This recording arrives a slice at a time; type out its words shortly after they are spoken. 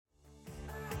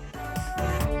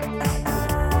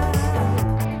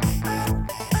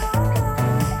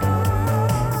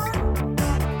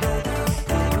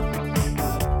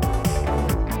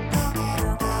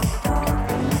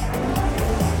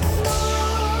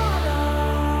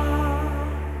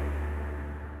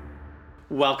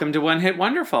Welcome to One Hit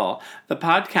Wonderful, the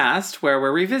podcast where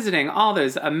we're revisiting all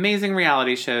those amazing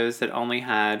reality shows that only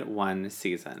had one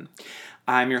season.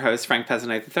 I'm your host, Frank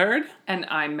Pezzanite III. And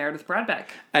I'm Meredith Bradbeck.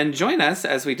 And join us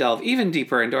as we delve even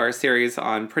deeper into our series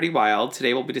on Pretty Wild.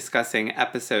 Today we'll be discussing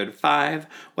episode 5,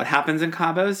 What Happens in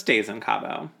Cabo Stays in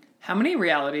Cabo. How many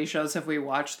reality shows have we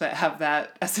watched that have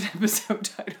that as an episode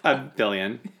title? 1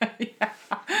 billion. Yeah.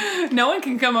 No one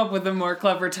can come up with a more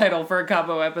clever title for a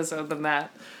Cabo episode than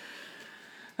that.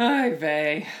 Ay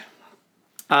vey.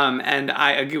 And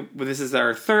this is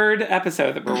our third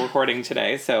episode that we're recording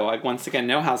today, so once again,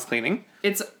 no house cleaning.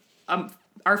 It's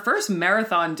our first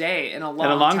marathon day in a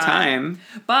long time.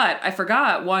 But I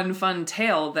forgot one fun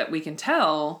tale that we can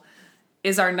tell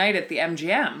is our night at the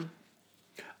MGM.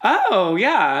 Oh,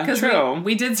 yeah, true.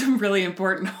 We did some really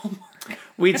important homework.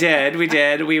 We did.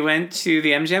 We went to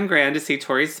the MGM Grand to see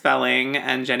Tori Spelling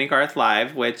and Jenny Garth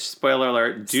live, which, spoiler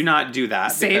alert, do not do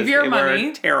that. Save your money.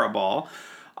 Were terrible.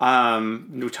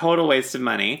 Total waste of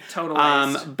money. Total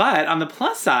waste. But on the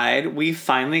plus side, we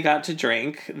finally got to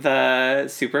drink the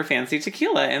super fancy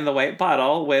tequila in the white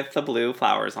bottle with the blue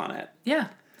flowers on it. Yeah.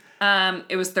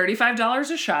 It was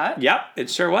 $35 a shot. Yep, it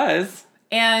sure was.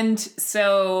 And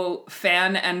so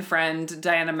fan and friend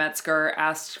Diana Metzger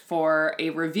asked for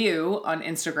a review on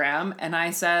Instagram, and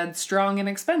I said strong and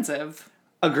expensive.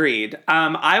 Agreed.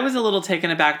 I was a little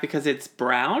taken aback because it's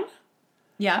brown.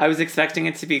 Yeah. I was expecting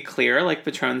it to be clear, like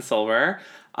Patron Silver.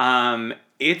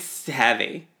 It's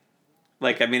heavy.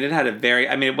 It had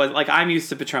it was, I'm used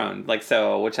to Patron,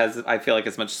 which I feel like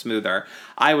is much smoother.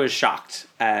 I was shocked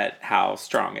at how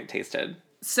strong it tasted.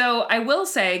 So I will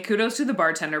say kudos to the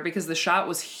bartender because the shot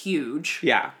was huge.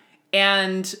 Yeah.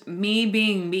 And me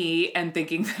being me and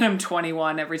thinking that I'm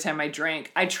 21 every time I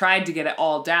drank, I tried to get it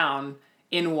all down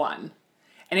in one.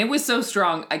 And it was so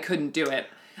strong, I couldn't do it.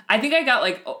 I think I got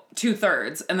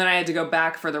 2/3, and then I had to go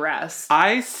back for the rest.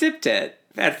 I sipped it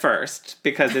at first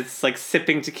because it's like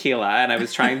sipping tequila, and I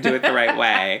was trying to do it the right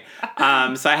way.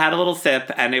 So I had a little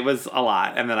sip, and it was a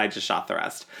lot, and then I just shot the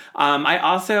rest.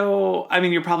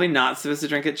 You're probably not supposed to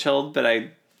drink it chilled, but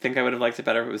I think I would have liked it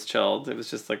better if it was chilled. It was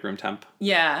just room temp.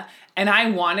 Yeah, and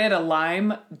I wanted a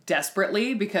lime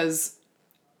desperately because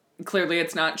clearly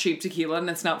it's not cheap tequila and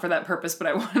it's not for that purpose, but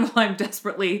I wanted a lime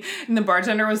desperately, and the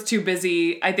bartender was too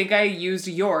busy. I think I used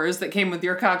yours that came with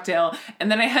your cocktail,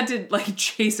 and then I had to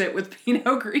chase it with Pinot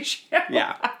Grigio.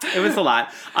 Yeah, it was a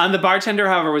lot. The bartender,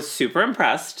 however, was super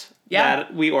impressed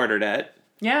that we ordered it.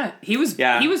 Yeah, he was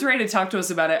ready to talk to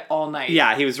us about it all night.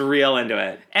 Yeah, he was real into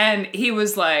it. And he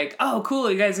was like, oh,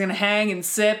 cool, you guys are going to hang and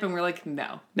sip? And we're like,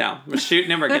 no. No, we're shooting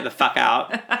him, we're getting the fuck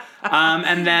out.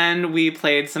 And then we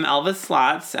played some Elvis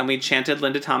slots, and we chanted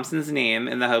Linda Thompson's name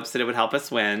in the hopes that it would help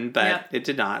us win, but It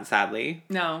did not, sadly.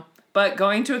 No, but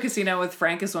going to a casino with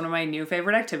Frank is one of my new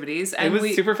favorite activities. And it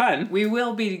was super fun. We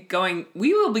will be going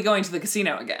to the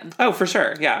casino again. Oh, for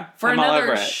sure, yeah. For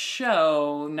another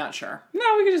show, not sure.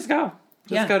 No, we could just go.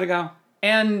 Go.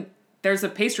 And there's a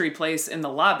pastry place in the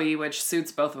lobby, which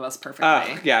suits both of us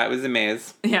perfectly. Oh, yeah, it was a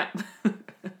maze. Yeah.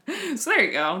 So there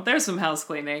you go. There's some house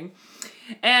cleaning.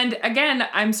 And again,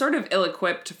 I'm sort of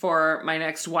ill-equipped for my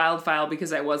next wild file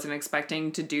because I wasn't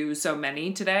expecting to do so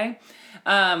many today.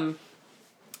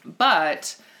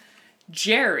 But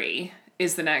Jerry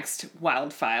is the next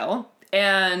wild file.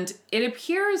 And it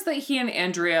appears that he and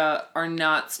Andrea are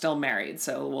not still married,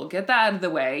 so we'll get that out of the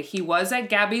way. He was at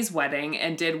Gabby's wedding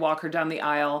and did walk her down the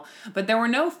aisle, but there were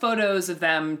no photos of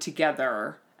them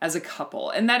together as a couple.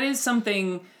 And that is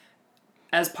something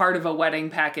as part of a wedding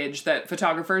package that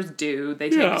photographers do. They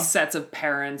take sets of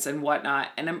parents and whatnot,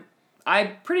 and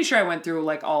I'm pretty sure I went through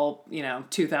all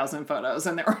 2,000 photos,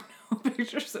 and there were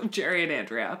pictures of Jerry and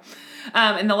Andrea.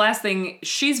 And the last thing,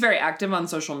 she's very active on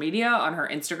social media, on her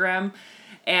Instagram,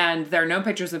 and there are no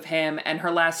pictures of him, and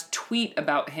her last tweet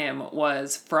about him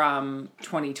was from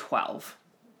 2012.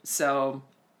 So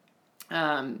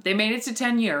they made it to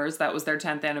 10 years. That was their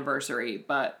 10th anniversary,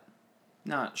 but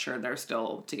not sure they're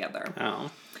still together.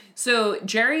 Oh. So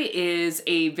Jerry is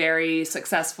a very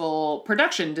successful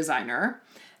production designer.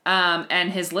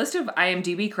 And his list of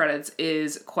IMDb credits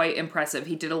is quite impressive.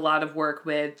 He did a lot of work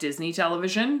with Disney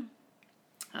Television.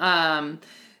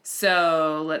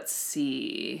 So let's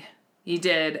see. He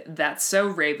did That's So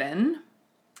Raven,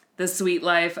 The Sweet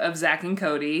Life of Zack and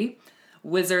Cody,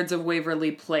 Wizards of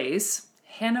Waverly Place,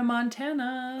 Hannah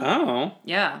Montana. Oh.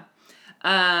 Yeah.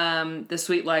 The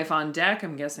Sweet Life on Deck.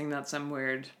 I'm guessing that's some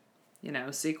weird,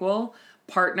 sequel.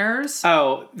 Partners.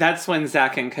 Oh, that's when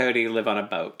Zack and Cody live on a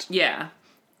boat. Yeah.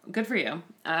 Good for you.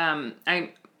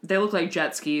 They look like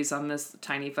jet skis on this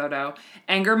tiny photo.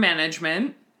 Anger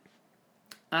Management.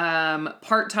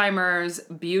 Part-timers,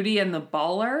 Beauty and the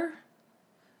Baller.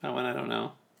 That one I don't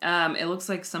know. It looks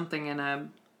like something in a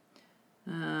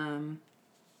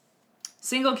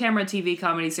single camera TV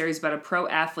comedy series about a pro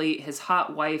athlete, his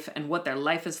hot wife, and what their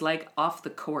life is like off the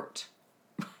court.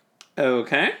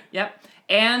 Okay. Yep.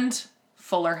 And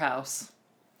Fuller House.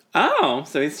 Oh,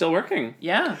 so he's still working.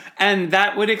 Yeah. And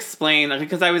that would explain,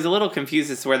 because I was a little confused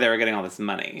as to where they were getting all this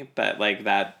money, but like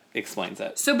that explains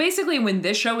it. So basically when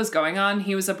this show was going on,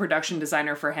 he was a production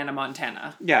designer for Hannah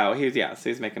Montana. Yeah, so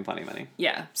he's making plenty of money.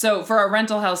 Yeah. So for a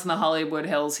rental house in the Hollywood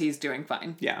Hills, he's doing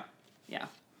fine. Yeah. Yeah.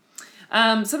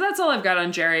 So that's all I've got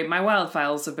on Jerry. My Wild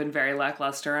Files have been very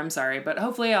lackluster. I'm sorry, but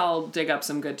hopefully I'll dig up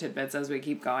some good tidbits as we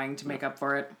keep going to make up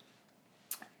for it.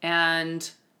 And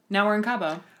now we're in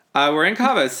Cabo. We're in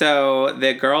Cabo, so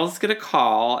the girls get a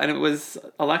call, and it was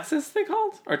Alexis they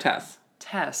called? Or Tess?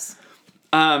 Tess.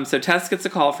 So Tess gets a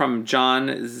call from John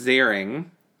Zaring.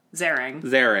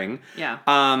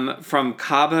 Yeah. From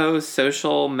Cabo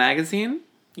Social Magazine.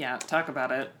 Yeah, talk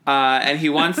about it. And he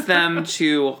wants them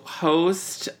to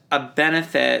host a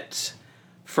benefit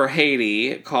for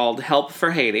Haiti called Help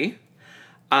for Haiti.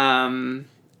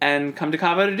 And come to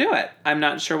Cabo to do it. I'm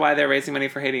not sure why they're raising money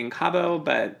for Haiti in Cabo,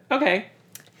 but okay.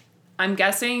 I'm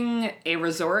guessing a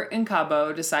resort in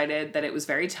Cabo decided that it was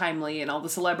very timely and all the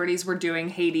celebrities were doing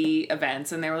Haiti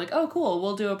events and they were like, oh, cool,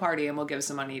 we'll do a party and we'll give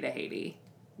some money to Haiti.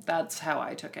 That's how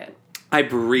I took it. I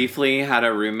briefly had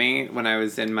a roommate when I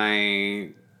was in my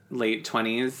late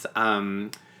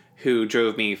 20s who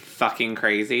drove me fucking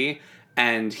crazy,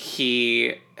 and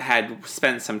he had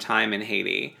spent some time in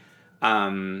Haiti.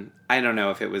 I don't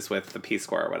know if it was with the Peace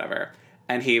Corps or whatever,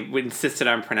 and he insisted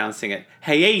on pronouncing it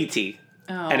Haiti.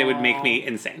 And it would make me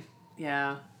insane.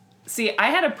 Yeah. See,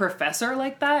 I had a professor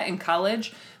like that in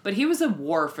college, but he was a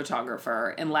war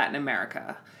photographer in Latin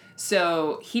America.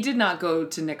 So he did not go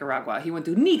to Nicaragua. He went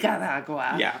to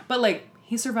Nicaragua. Yeah. But, like,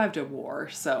 he survived a war,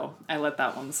 so I let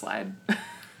that one slide.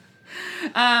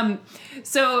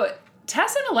 So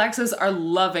Tess and Alexis are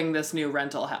loving this new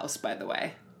rental house, by the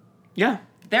way. Yeah.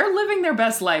 They're living their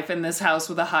best life in this house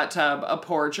with a hot tub, a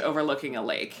porch overlooking a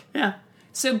lake. Yeah.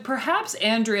 So perhaps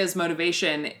Andrea's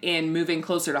motivation in moving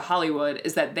closer to Hollywood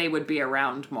is that they would be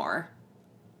around more.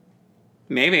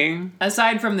 Maybe.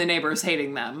 Aside from the neighbors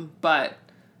hating them, but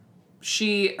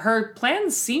her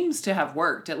plan seems to have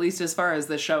worked, at least as far as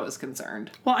the show is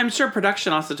concerned. Well, I'm sure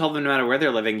production also told them no matter where they're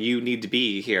living, you need to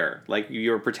be here. Like,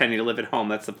 you're pretending to live at home.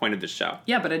 That's the point of the show.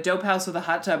 Yeah, but a dope house with a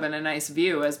hot tub and a nice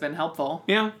view has been helpful.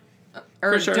 Yeah.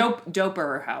 Or sure.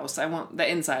 doper house. The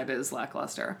inside is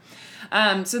lackluster.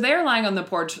 So they're lying on the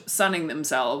porch sunning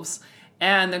themselves,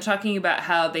 and they're talking about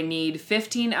how they need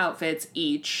 15 outfits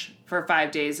each for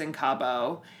 5 days in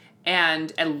Cabo,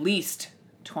 and at least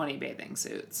 20 bathing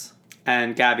suits.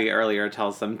 And Gabby earlier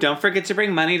tells them, don't forget to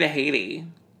bring money to Haiti.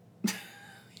 Yeah.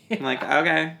 I'm like,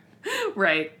 okay.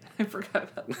 Right. I forgot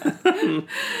about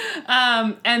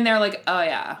that. And they're like, oh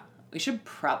yeah, we should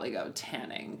probably go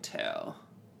tanning too.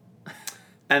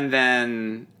 And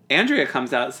then Andrea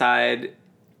comes outside,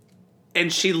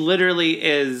 and she literally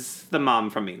is the mom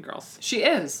from Mean Girls. She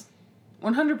is.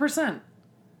 100%.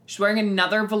 She's wearing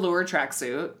another velour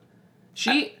tracksuit.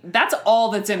 That's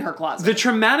all that's in her closet. The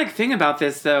traumatic thing about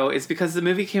this, though, is because the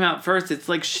movie came out first, it's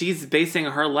like she's basing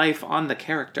her life on the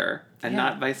character and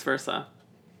not vice versa.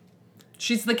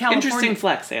 She's the California... Interesting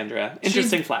flex, Andrea.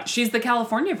 Interesting flex. She's the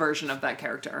California version of that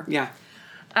character. Yeah.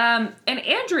 And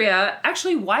Andrea,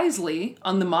 actually wisely,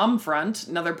 on the mom front,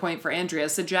 another point for Andrea,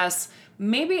 suggests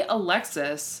maybe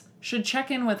Alexis should check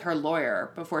in with her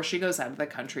lawyer before she goes out of the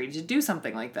country to do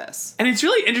something like this. And it's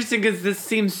really interesting because this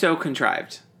seems so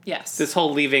contrived. Yes. This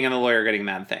whole leaving and the lawyer getting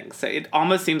mad thing. So it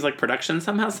almost seems like production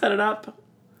somehow set it up.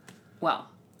 Well,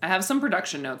 I have some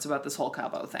production notes about this whole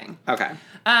Cabo thing. Okay.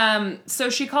 So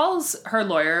she calls her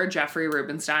lawyer, Jeffrey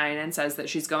Rubenstein, and says that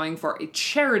she's going for a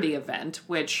charity event,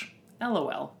 which...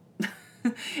 LOL.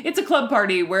 It's a club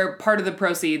party where part of the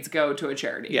proceeds go to a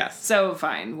charity. Yes. So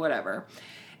fine, whatever.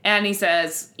 And he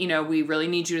says, we really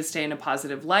need you to stay in a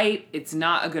positive light. It's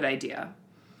not a good idea.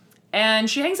 And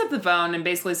she hangs up the phone and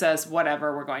basically says,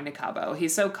 whatever, we're going to Cabo.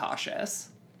 He's so cautious.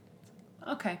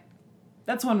 Okay.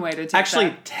 That's one way to take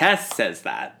that. Tess says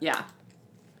that. Yeah.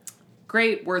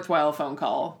 Great, worthwhile phone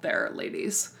call there,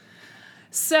 ladies.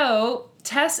 So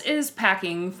Tess is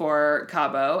packing for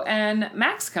Cabo, and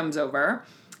Max comes over,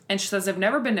 and she says, I've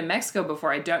never been to Mexico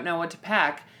before. I don't know what to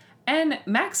pack. And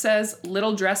Max says,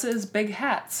 little dresses, big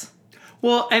hats.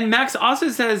 Well, and Max also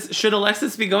says, should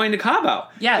Alexis be going to Cabo?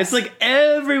 Yes. It's like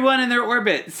everyone in their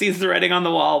orbit sees the writing on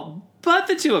the wall but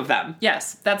the two of them.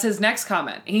 Yes, that's his next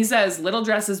comment. He says, little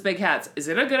dresses, big hats. Is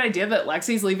it a good idea that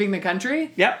Lexi's leaving the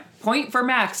country? Yep. Point for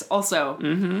Max also.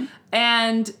 Mm-hmm.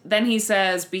 And then he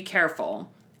says, be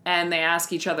careful. And they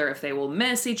ask each other if they will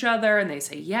miss each other, and they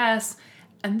say yes.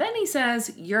 And then he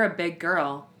says, you're a big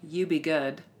girl. You be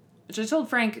good. Which I told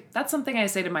Frank, that's something I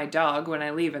say to my dog when I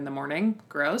leave in the morning.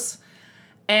 Gross.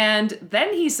 And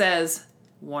then he says,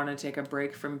 want to take a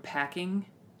break from packing?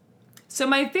 So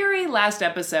my theory last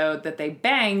episode that they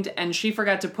banged and she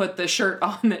forgot to put the shirt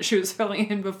on that she was filling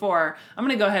in before, I'm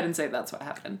going to go ahead and say that's what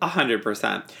happened.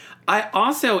 100%. I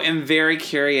also am very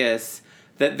curious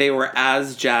that they were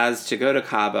as jazzed to go to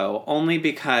Cabo only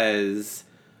because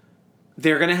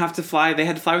they're going to have to fly. They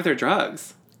had to fly with their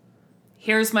drugs.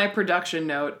 Here's my production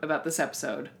note about this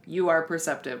episode. You are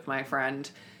perceptive, my friend.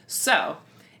 So,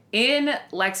 in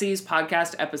Lexi's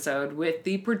podcast episode with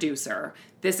the producer,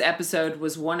 this episode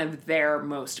was one of their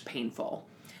most painful.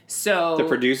 So The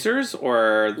producers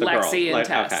or the girl? Lexi and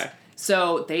Tess. Okay.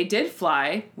 So they did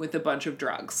fly with a bunch of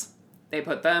drugs. They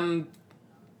put them,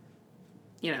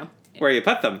 Where you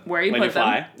put them. where you when put you them.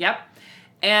 fly. Yep.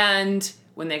 And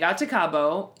when they got to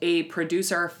Cabo, a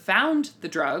producer found the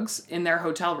drugs in their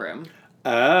hotel room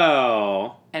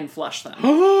Oh. and flushed them.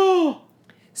 Oh.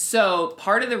 So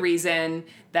part of the reason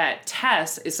that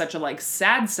Tess is such a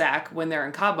sad sack when they're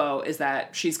in Cabo is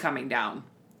that she's coming down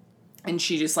and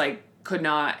she just could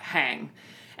not hang.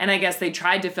 And I guess they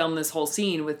tried to film this whole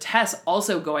scene with Tess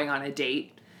also going on a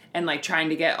date and trying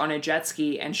to get on a jet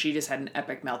ski, and she just had an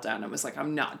epic meltdown and was like,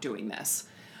 I'm not doing this.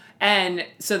 And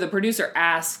so the producer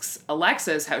asks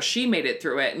Alexis how she made it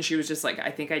through it, and she was just like,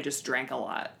 I think I just drank a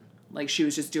lot. She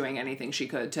was just doing anything she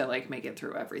could to make it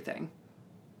through everything.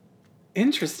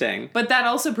 Interesting. But that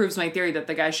also proves my theory that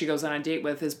the guy she goes on a date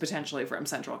with is potentially from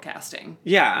Central Casting.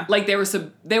 Yeah.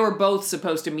 They were both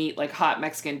supposed to meet hot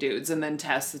Mexican dudes, and then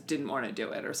Tess didn't want to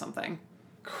do it or something.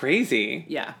 Crazy.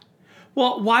 Yeah.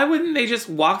 Well, why wouldn't they just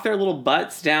walk their little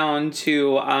butts down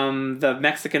to the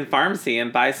Mexican pharmacy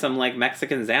and buy some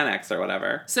Mexican Xanax or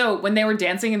whatever? So when they were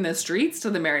dancing in the streets to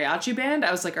the mariachi band,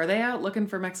 I was like, are they out looking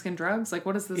for Mexican drugs?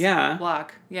 What is this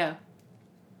block? Yeah.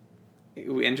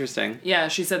 Interesting. Yeah,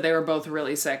 she said they were both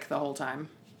really sick the whole time.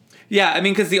 Yeah,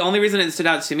 because the only reason it stood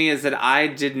out to me is that I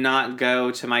did not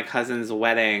go to my cousin's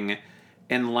wedding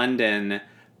in London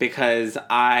because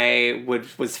I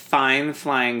was fine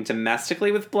flying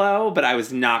domestically with Blow, but I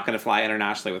was not going to fly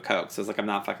internationally with Coke. So I was like, I'm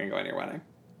not fucking going to your wedding.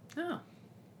 Oh.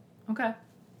 Okay.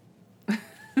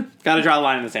 Got to draw the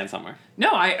line in the sand somewhere.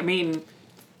 No, I mean,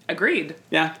 agreed.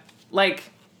 Yeah.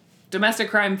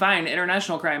 Domestic crime, fine.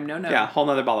 International crime, no. Yeah, whole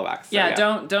nother ball of wax. So, yeah,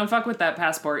 don't fuck with that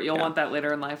passport. You'll want that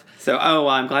later in life. So,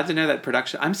 I'm glad to know that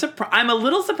production... I'm a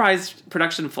little surprised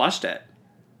production flushed it.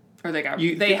 Or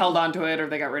they held on to it, or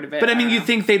they got rid of it. But you'd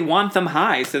think they'd want them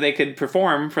high so they could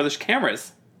perform for the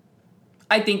cameras.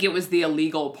 I think it was the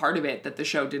illegal part of it that the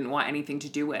show didn't want anything to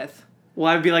do with.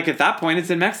 Well, I'd be like, at that point,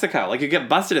 it's in Mexico. You get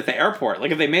busted at the airport.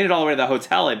 If they made it all the way to the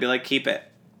hotel, I'd be like, keep it.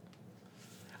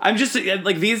 I'm just,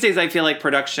 these days I feel like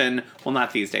production, well,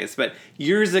 not these days, but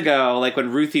years ago,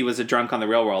 when Ruthie was a drunk on The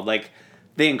Real World,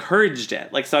 they encouraged it.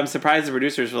 So I'm surprised the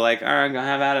producers were like, all right, go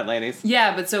have at it, ladies.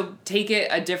 Yeah, but so take it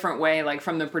a different way,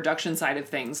 from the production side of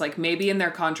things. Maybe in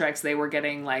their contracts they were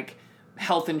getting,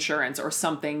 health insurance or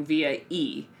something via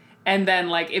E. And then,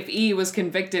 if E was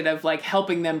convicted of,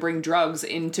 helping them bring drugs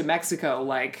into Mexico,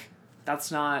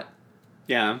 that's not...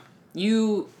 Yeah.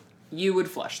 You would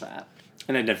flush that.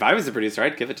 And then if I was the producer,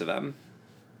 I'd give it to them.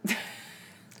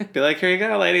 Be like, here you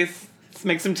go, ladies. Let's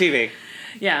make some TV.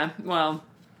 Yeah, well...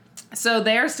 So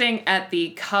they're staying at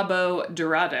the Cabo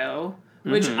Dorado,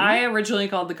 which I originally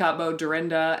called the Cabo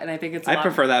Dorinda, and I think it's I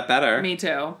prefer that better. Me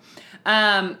too.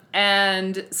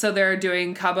 And so they're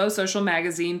doing Cabo Social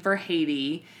Magazine for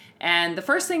Haiti, and the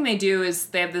first thing they do is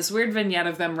they have this weird vignette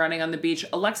of them running on the beach.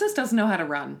 Alexis doesn't know how to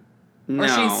run. No. Or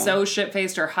she's so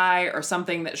shit-faced or high or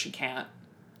something that she can't.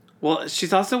 Well,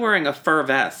 she's also wearing a fur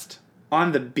vest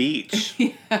on the beach.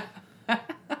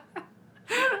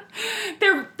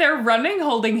 They're running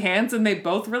holding hands, and they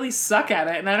both really suck at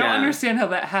it, and I don't understand how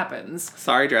that happens.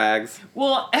 Sorry, drags.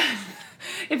 Well,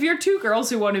 if you're two girls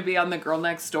who want to be on The Girl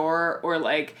Next Door or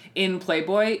in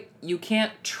Playboy, you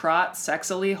can't trot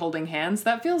sexily holding hands.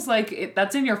 That feels like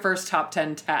that's in your first top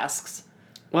 10 tasks.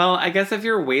 Well, I guess if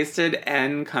you're wasted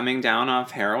and coming down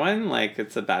off heroin,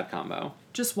 it's a bad combo.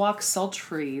 Just walk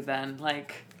sultry then,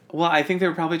 Well, I think they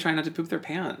were probably trying not to poop their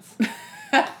pants.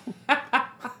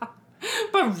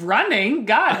 But running,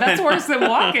 God, that's worse than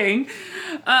walking.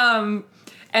 And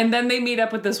then they meet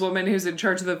up with this woman who's in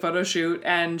charge of the photo shoot,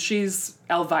 and she's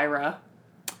Elvira.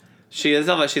 She is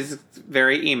Elva. She's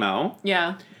very emo.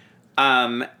 Yeah.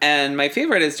 And my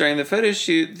favorite is during the photo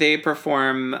shoot, they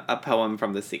perform a poem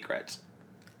from The Secret.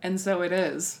 And so it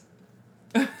is.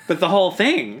 But the whole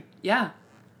thing. Yeah.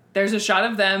 There's a shot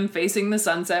of them facing the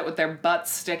sunset with their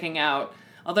butts sticking out.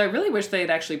 Although I really wish they had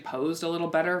actually posed a little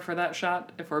better for that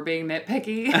shot, if we're being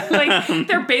nitpicky. Like,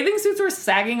 their bathing suits were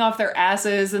sagging off their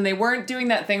asses, and they weren't doing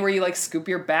that thing where you, like, scoop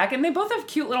your back. And they both have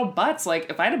cute little butts. Like,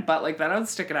 if I had a butt like that, I would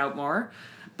stick it out more.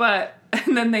 But,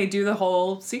 and then they do the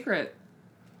whole secret.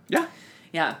 Yeah.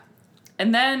 Yeah.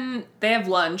 And then they have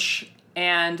lunch,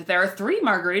 and there are 3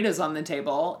 margaritas on the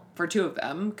table for 2 of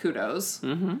them. Kudos.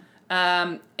 Mm-hmm.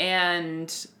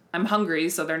 And I'm hungry,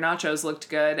 so their nachos looked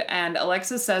good. And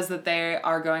Alexis says that they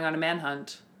are going on a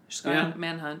manhunt. She's going on a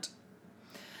manhunt.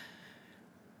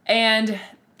 And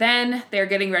then they're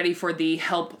getting ready for the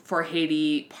Help for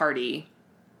Haiti party.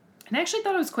 And I actually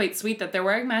thought it was quite sweet that they're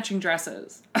wearing matching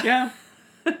dresses. Yeah.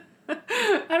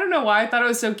 I don't know why. I thought it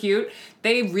was so cute.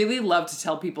 They really loved to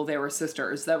tell people they were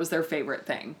sisters. That was their favorite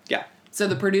thing. Yeah. So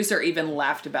the producer even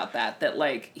laughed about that,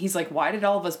 like, he's like, why did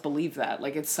all of us believe that?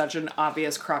 Like, it's such an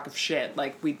obvious crock of shit.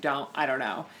 Like, I don't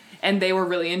know. And they were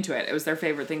really into it. It was their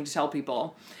favorite thing to tell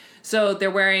people. So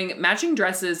they're wearing matching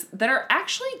dresses that are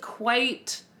actually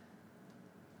quite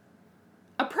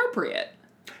appropriate.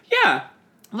 Yeah.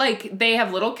 Like, they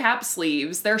have little cap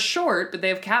sleeves. They're short, but they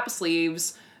have cap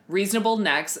sleeves, reasonable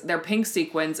necks. They're pink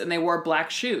sequins, and they wore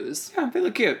black shoes. Yeah, they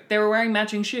look cute. They were wearing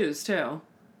matching shoes, too.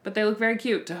 But they look very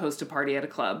cute to host a party at a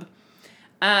club.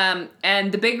 And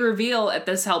the big reveal at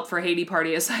this Help for Haiti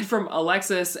party, aside from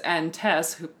Alexis and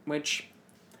Tess,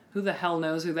 who the hell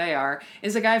knows who they are,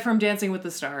 is a guy from Dancing with the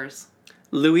Stars.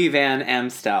 Louis Van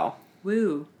Amstel.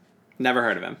 Woo. Never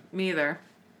heard of him. Me either.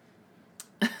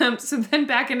 So then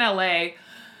back in LA,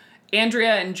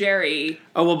 Andrea and Jerry...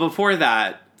 Oh, well, before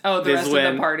that... Oh, the rest of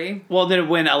the party? Well, then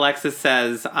when Alexis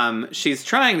says, she's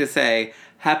trying to say,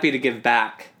 happy to give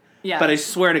back. Yeah. But I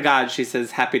swear to God, she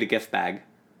says, happy to gift bag.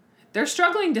 They're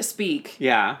struggling to speak.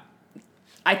 Yeah.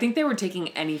 I think they were taking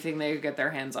anything they could get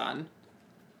their hands on.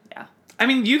 Yeah. I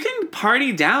mean, you can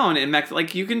party down in Mexico.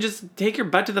 Like, you can just take your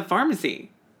butt to the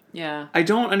pharmacy. Yeah. I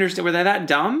don't understand. Were they that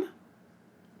dumb?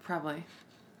 Probably.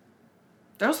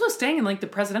 They're also staying in, like, the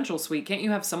presidential suite. Can't you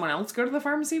have someone else go to the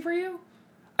pharmacy for you?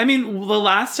 I mean, the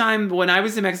last time when I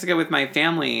was in Mexico with my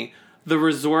family, the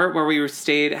resort where we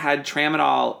stayed had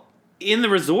Tramadol in the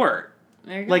resort.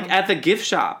 There you go. Like, at the gift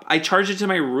shop. I charged it to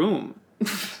my room.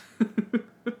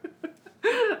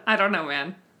 I don't know,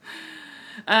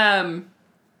 man.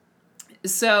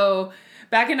 So,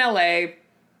 back in LA,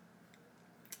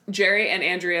 Jerry and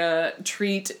Andrea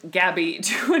treat Gabby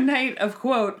to a night of,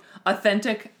 quote,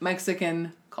 authentic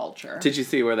Mexican culture. Did you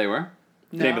see where they were?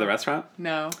 The No. name of the restaurant?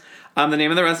 No. The name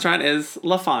of the restaurant is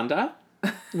La Fonda,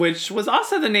 which was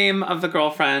also the name of the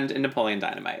girlfriend in Napoleon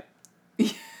Dynamite.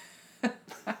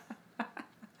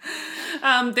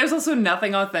 There's also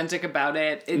nothing authentic about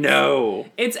it.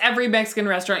 It's every Mexican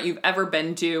restaurant you've ever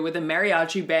been to with a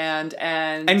mariachi band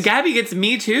And Gabby gets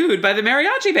Me Too'd by the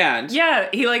mariachi band. Yeah,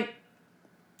 he, like,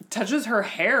 touches her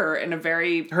hair in a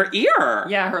very... Her ear.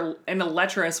 Yeah, in a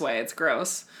lecherous way. It's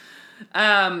gross.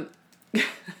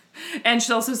 And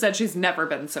she also said she's never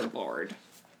been so bored.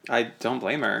 I don't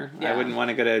blame her. Yeah. I wouldn't want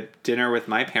to go to dinner with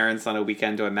my parents on a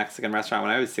weekend to a Mexican restaurant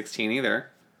when I was 16 either.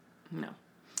 No.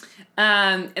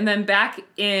 And then back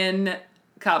in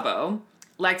Cabo,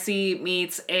 Lexi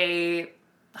meets a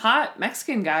hot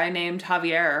Mexican guy named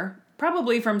Javier,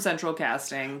 probably from Central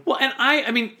Casting. Well, and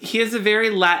I mean, he has a very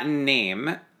Latin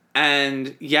name,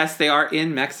 and yes, they are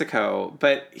in Mexico,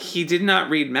 but he did not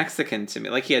read Mexican to me.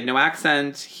 Like, he had no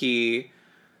accent, He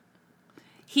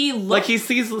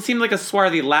seemed like a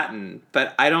swarthy Latin,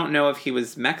 but I don't know if he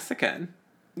was Mexican.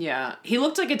 Yeah, he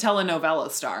looked like a telenovela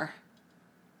star.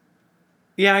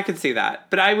 Yeah, I could see that.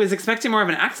 But I was expecting more of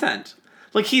an accent.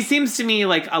 Like, he seems to me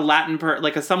like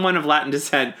a someone of Latin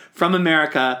descent from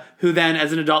America who then,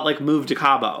 as an adult, like, moved to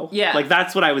Cabo. Yeah. Like,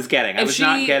 that's what I was getting. I was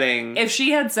not getting... If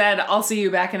she had said, I'll see you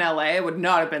back in LA, I would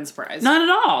not have been surprised. Not at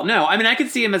all. No. I mean, I could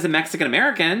see him as a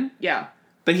Mexican-American. Yeah.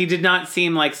 But he did not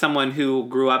seem like someone who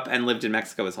grew up and lived in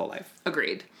Mexico his whole life.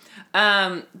 Agreed.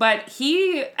 But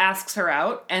he asks her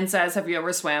out and says, have you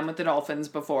ever swam with the dolphins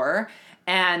before?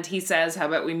 And he says, how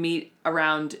about we meet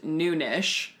around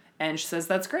noonish? And she says,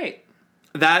 that's great.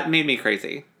 That made me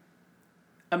crazy.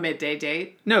 A midday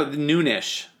date? No,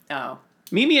 noonish. Oh.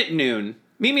 Meet me at noon.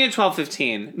 Meet me at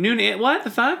 12:15. Noon, what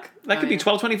the fuck? That could be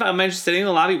 12:25. Am I just sitting in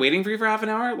the lobby waiting for you for half an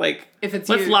hour? Like, if it's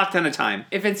let's you, lock down a time.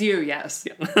 If it's you, yes.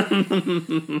 Yeah.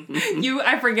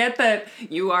 I forget that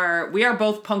we are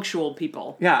both punctual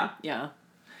people. Yeah. Yeah.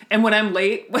 And when I'm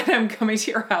late, when I'm coming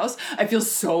to your house, I feel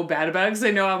so bad about it because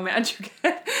I know how mad you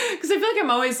get. Because I feel like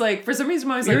I'm always like, for some reason,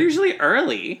 I'm always You're like... usually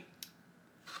early.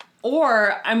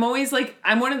 Or I'm always like,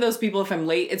 I'm one of those people, if I'm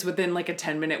late, it's within like a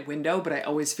 10-minute window, but I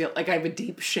always feel like I have a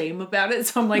deep shame about it.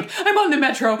 So I'm like, I'm on the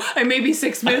metro. I may be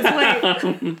 6 minutes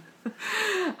late.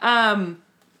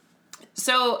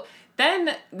 So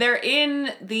then they're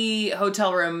in the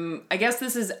hotel room. I guess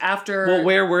this is after... Well,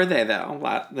 where were they,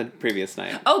 though, the previous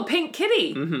night? Oh, Pink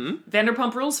Kitty. Mm-hmm.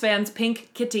 Vanderpump Rules fans, Pink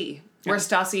Kitty, where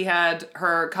Stassi had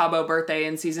her Cabo birthday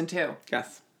in season 2.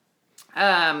 Yes.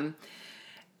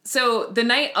 So the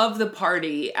night of the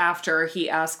party, after he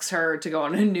asks her to go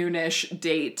on a noonish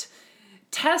date,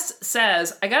 Tess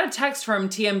says, I got a text from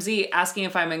TMZ asking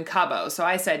if I'm in Cabo. So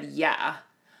I said, yeah.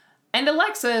 And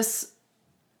Alexis,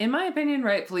 in my opinion,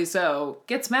 rightfully so,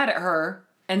 gets mad at her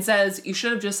and says, you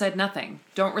should have just said nothing.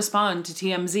 Don't respond to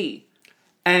TMZ.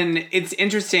 And it's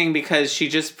interesting because she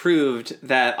just proved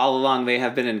that all along they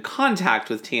have been in contact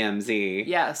with TMZ.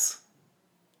 Yes.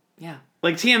 Yeah.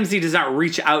 Like, TMZ does not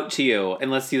reach out to you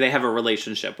unless they have a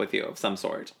relationship with you of some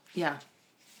sort. Yeah.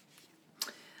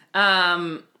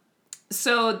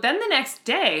 So then the next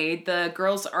day, the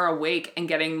girls are awake and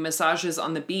getting massages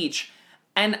on the beach.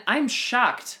 And I'm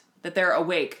shocked that they're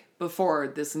awake before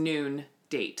this noon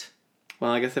date. Well,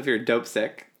 I guess if you're dope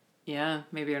sick. Yeah,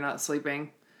 maybe you're not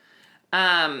sleeping.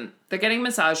 They're getting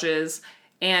massages,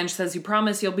 and she says, you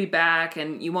promise you'll be back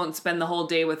and you won't spend the whole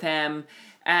day with him.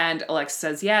 And Alexis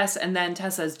says yes, and then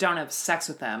Tess says, don't have sex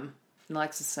with them. And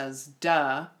Alexis says,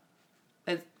 duh.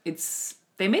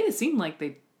 They made it seem like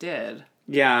they did.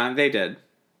 Yeah, they did.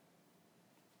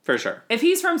 For sure. If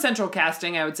he's from Central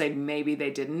Casting, I would say maybe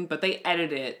they didn't, but they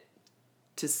edited it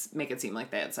to make it seem like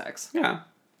they had sex. Yeah.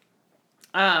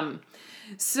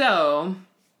 So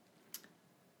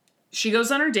she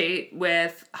goes on her date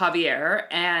with Javier,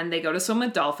 and they go to swim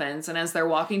with dolphins, and as they're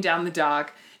walking down the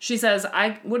dock, she says,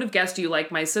 I would have guessed you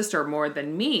like my sister more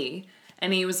than me.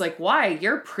 And he was like, why?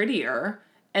 You're prettier.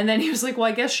 And then he was like, well,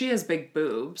 I guess she has big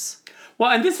boobs.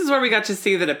 Well, and this is where we got to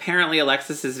see that apparently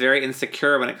Alexis is very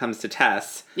insecure when it comes to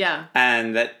Tess. Yeah.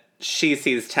 And that she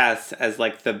sees Tess as,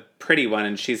 like, the pretty one,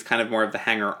 and she's kind of more of the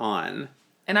hanger-on.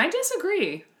 And I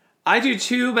disagree. I do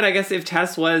too, but I guess if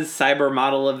Tess was Cyber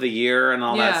Model of the Year and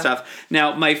all that stuff.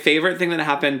 Now, my favorite thing that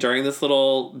happened during this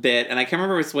little bit, and I can't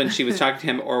remember if it was when she was talking to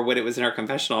him or when it was in her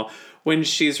confessional, when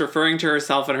she's referring to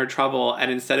herself and her trouble, and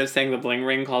instead of saying the bling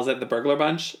ring, calls it the burglar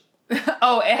bunch.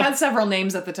 Oh, it had several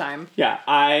names at the time. Yeah,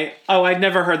 I'd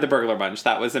never heard the burglar bunch.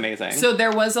 That was amazing. So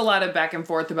there was a lot of back and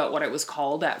forth about what it was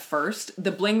called at first.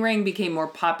 The bling ring became more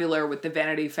popular with the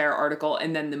Vanity Fair article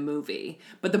and then the movie.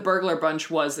 But the burglar bunch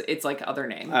was its like other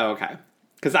name. Oh, okay.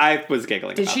 Because I was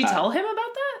giggling Did about she that. tell him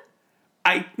about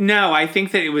that? No, I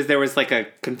think that there was like a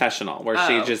confessional where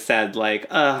she just said like,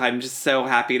 I'm just so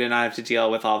happy to not have to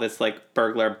deal with all this like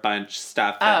burglar bunch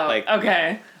stuff. That, okay.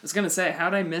 I was going to say,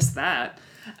 how'd I miss that?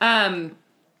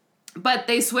 But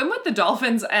they swim with the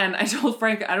dolphins, and I told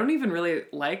Frank I don't even really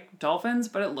like dolphins,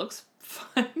 but it looks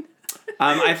fun.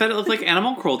 I thought it looked like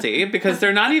animal cruelty because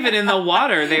they're not even in the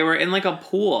water. They were in like a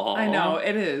pool. I know,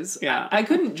 it is. Yeah. I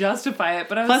couldn't justify it,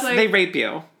 but I was Plus, like... they rape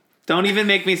you. Don't even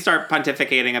make me start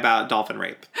pontificating about dolphin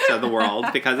rape to the world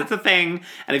because it's a thing.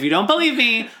 And if you don't believe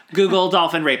me, Google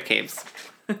dolphin rape caves.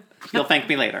 You'll thank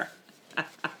me later.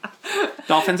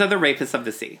 Dolphins are the rapists of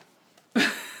the sea.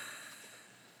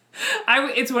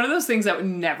 It's one of those things I would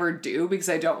never do because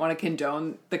I don't want to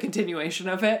condone the continuation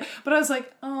of it. But I was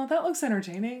like, oh, that looks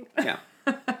entertaining. Yeah.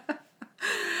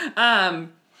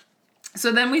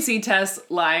 So then we see Tess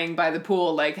lying by the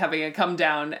pool, like having a come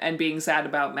down and being sad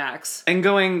about Max. And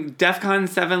going DEFCON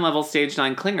 7 level stage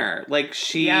 9 clinger. Like,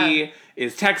 she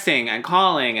is texting and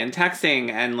calling and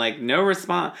texting and, like, no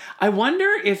response. I wonder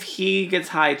if he gets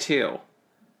high, too.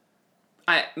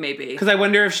 Maybe. Because I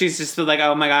wonder if she's just like,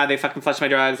 oh my god, they fucking flushed my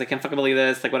drugs. I can't fucking believe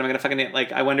this. Like, what am I gonna fucking do?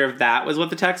 Like, I wonder if that was what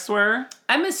the texts were.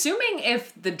 I'm assuming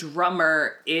if the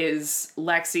drummer is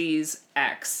Lexi's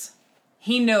ex,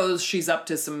 he knows she's up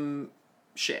to some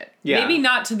shit. Yeah. Maybe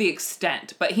not to the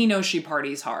extent, but he knows she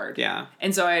parties hard. Yeah.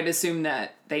 And so I'd assume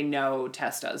that they know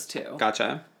Tess does too.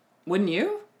 Gotcha. Wouldn't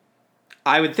you?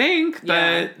 I would think,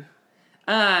 but...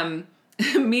 Yeah.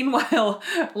 Meanwhile,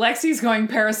 Lexi's going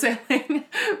parasailing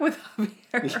with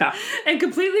Javier. Yeah. And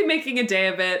completely making a day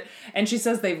of it. And she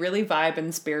says they really vibe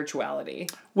in spirituality.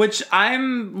 Which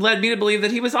led me to believe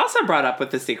that he was also brought up with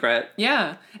The Secret.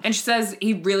 Yeah. And she says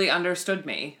he really understood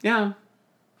me. Yeah.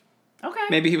 Okay.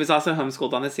 Maybe he was also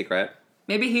homeschooled on The Secret.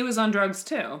 Maybe he was on drugs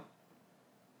too.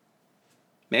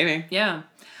 Maybe. Yeah.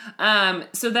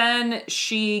 So then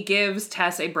she gives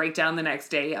Tess a breakdown the next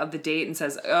day of the date and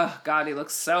says, oh, God, he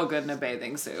looks so good in a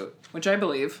bathing suit, which I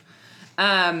believe.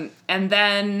 And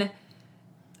then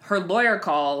her lawyer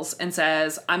calls and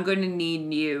says, I'm going to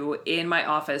need you in my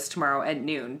office tomorrow at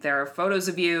noon. There are photos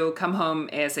of you. Come home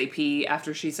ASAP.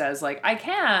 After she says, like, I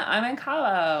can't. I'm in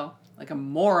Cabo. Like a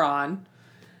moron.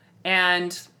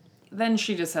 And then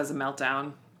she just has a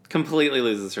meltdown. Completely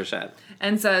loses her shit.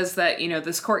 And says that,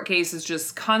 this court case is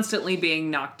just constantly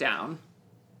being knocked down.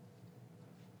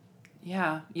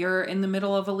 Yeah, you're in the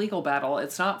middle of a legal battle.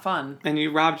 It's not fun. And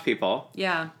you robbed people.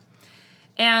 Yeah.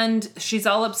 And she's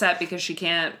all upset because she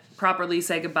can't properly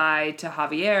say goodbye to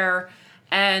Javier.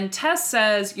 And Tess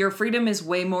says, your freedom is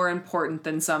way more important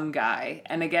than some guy.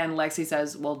 And again, Lexi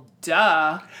says, well,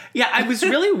 duh. Yeah, it was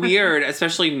really weird,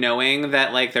 especially knowing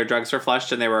that, like, their drugs were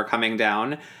flushed and they were coming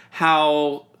down,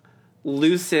 how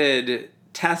lucid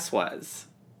Tess was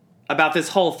about this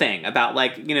whole thing. About,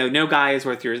 like, no guy is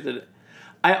worth yours.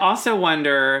 I also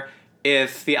wonder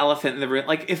if the elephant in the room,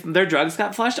 like, if their drugs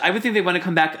got flushed, I would think they'd want to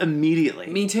come back immediately.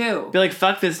 Me too. Be like,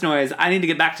 fuck this noise. I need to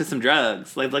get back to some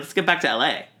drugs. Like, let's get back to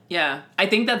LA. Yeah. I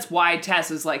think that's why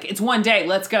Tess is like, it's one day,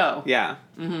 let's go. Yeah.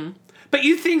 Mm-hmm. But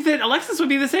you think that Alexis would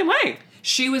be the same way.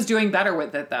 She was doing better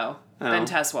with it, though, than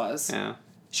Tess was. Yeah.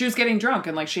 She was getting drunk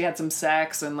and, like, she had some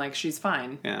sex and, like, she's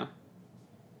fine. Yeah.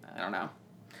 I don't know.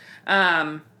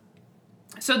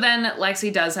 So then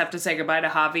Lexi does have to say goodbye to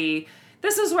Javi.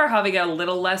 This is where Javi got a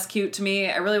little less cute to me.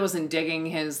 I really wasn't digging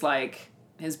his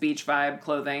beach vibe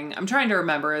clothing. I'm trying to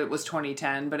remember. It was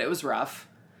 2010, but it was rough.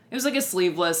 It was like a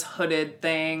sleeveless hooded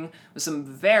thing with some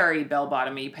very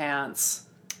bell-bottomy pants.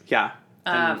 Yeah.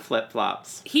 And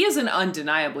flip-flops. He is an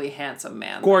undeniably handsome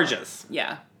man. Gorgeous.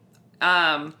 Yeah.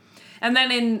 And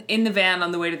then in the van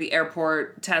on the way to the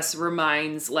airport, Tess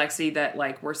reminds Lexi that,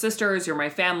 like, we're sisters, you're my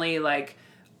family, like,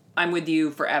 I'm with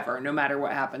you forever, no matter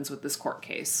what happens with this court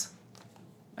case.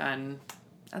 And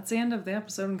that's the end of the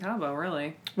episode in Cabo,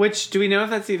 really. Which, do we know if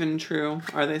that's even true?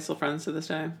 Are they still friends to this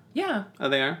day? Yeah. Oh,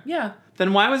 they are? Yeah.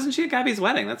 Then why wasn't she at Gabby's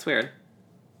wedding? That's weird.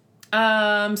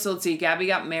 So let's see. Gabby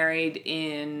got married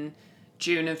in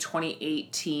June of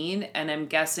 2018, and I'm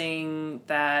guessing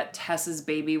that Tess's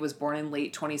baby was born in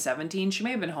late 2017. She may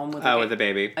have been home with with a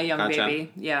baby. A young Gotcha.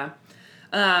 baby. Yeah.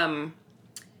 And,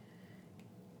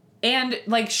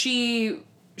 like, she's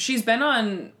been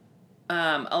on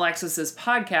Alexis's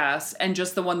podcast, and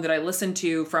just the one that I listened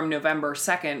to from November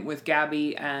 2nd with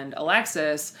Gabby and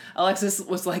Alexis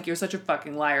was like, you're such a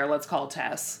fucking liar, let's call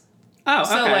Tess. Oh,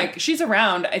 okay. So, like, she's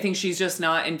around. I think she's just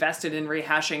not invested in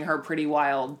rehashing her pretty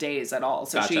wild days at all.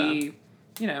 So Gotcha. she,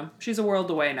 she's a world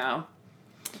away now.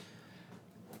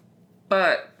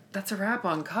 But that's a wrap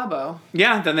on Cabo.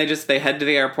 Yeah, then they head to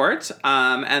the airport.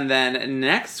 And then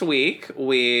next week,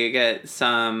 we get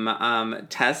some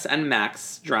Tess and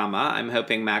Max drama. I'm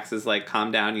hoping Max is like,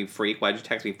 calm down, you freak. Why'd you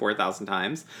text me 4,000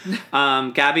 times?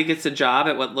 Gabby gets a job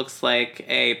at what looks like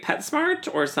a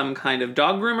PetSmart or some kind of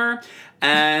dog groomer.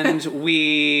 And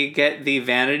we get the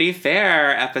Vanity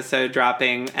Fair episode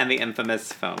dropping and the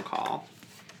infamous phone call.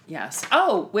 Yes.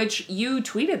 Oh, which you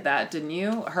tweeted that, didn't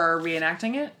you? Her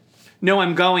reenacting it? No,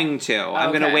 I'm going to. I'm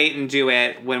going to Okay. wait and do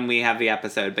it when we have the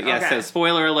episode. But yes, Okay. so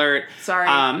spoiler alert. Sorry.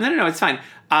 No, it's fine.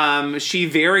 She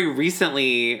very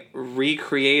recently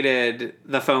recreated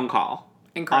the phone call.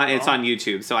 Incredible. It's on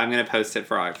YouTube, so I'm going to post it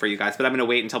for you guys. But I'm going to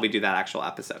wait until we do that actual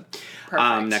episode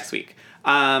Perfect. next week.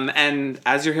 And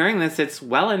as you're hearing this, it's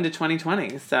well into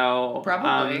 2020. So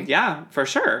Probably. yeah, for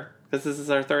sure. This is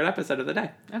our third episode of the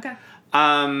day. Okay. So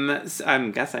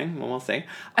I'm guessing. Well, we'll see.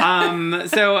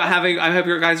 So I hope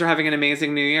you guys are having an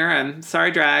amazing New Year, and sorry,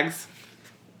 drags.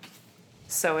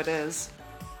 So it is.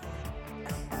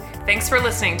 Thanks for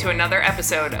listening to another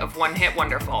episode of One Hit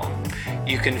Wonderful.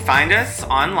 You can find us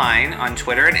online on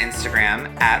Twitter and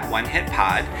Instagram at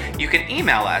OneHitPod. You can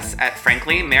email us at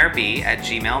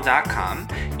franklymareb@gmail.com.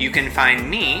 You can find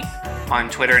me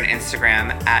on Twitter and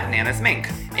Instagram at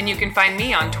NanasMink. And you can find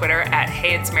me on Twitter at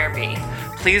HeyIt'sMareB.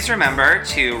 Please remember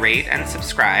to rate and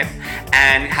subscribe.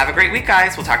 And have a great week,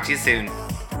 guys. We'll talk to you soon.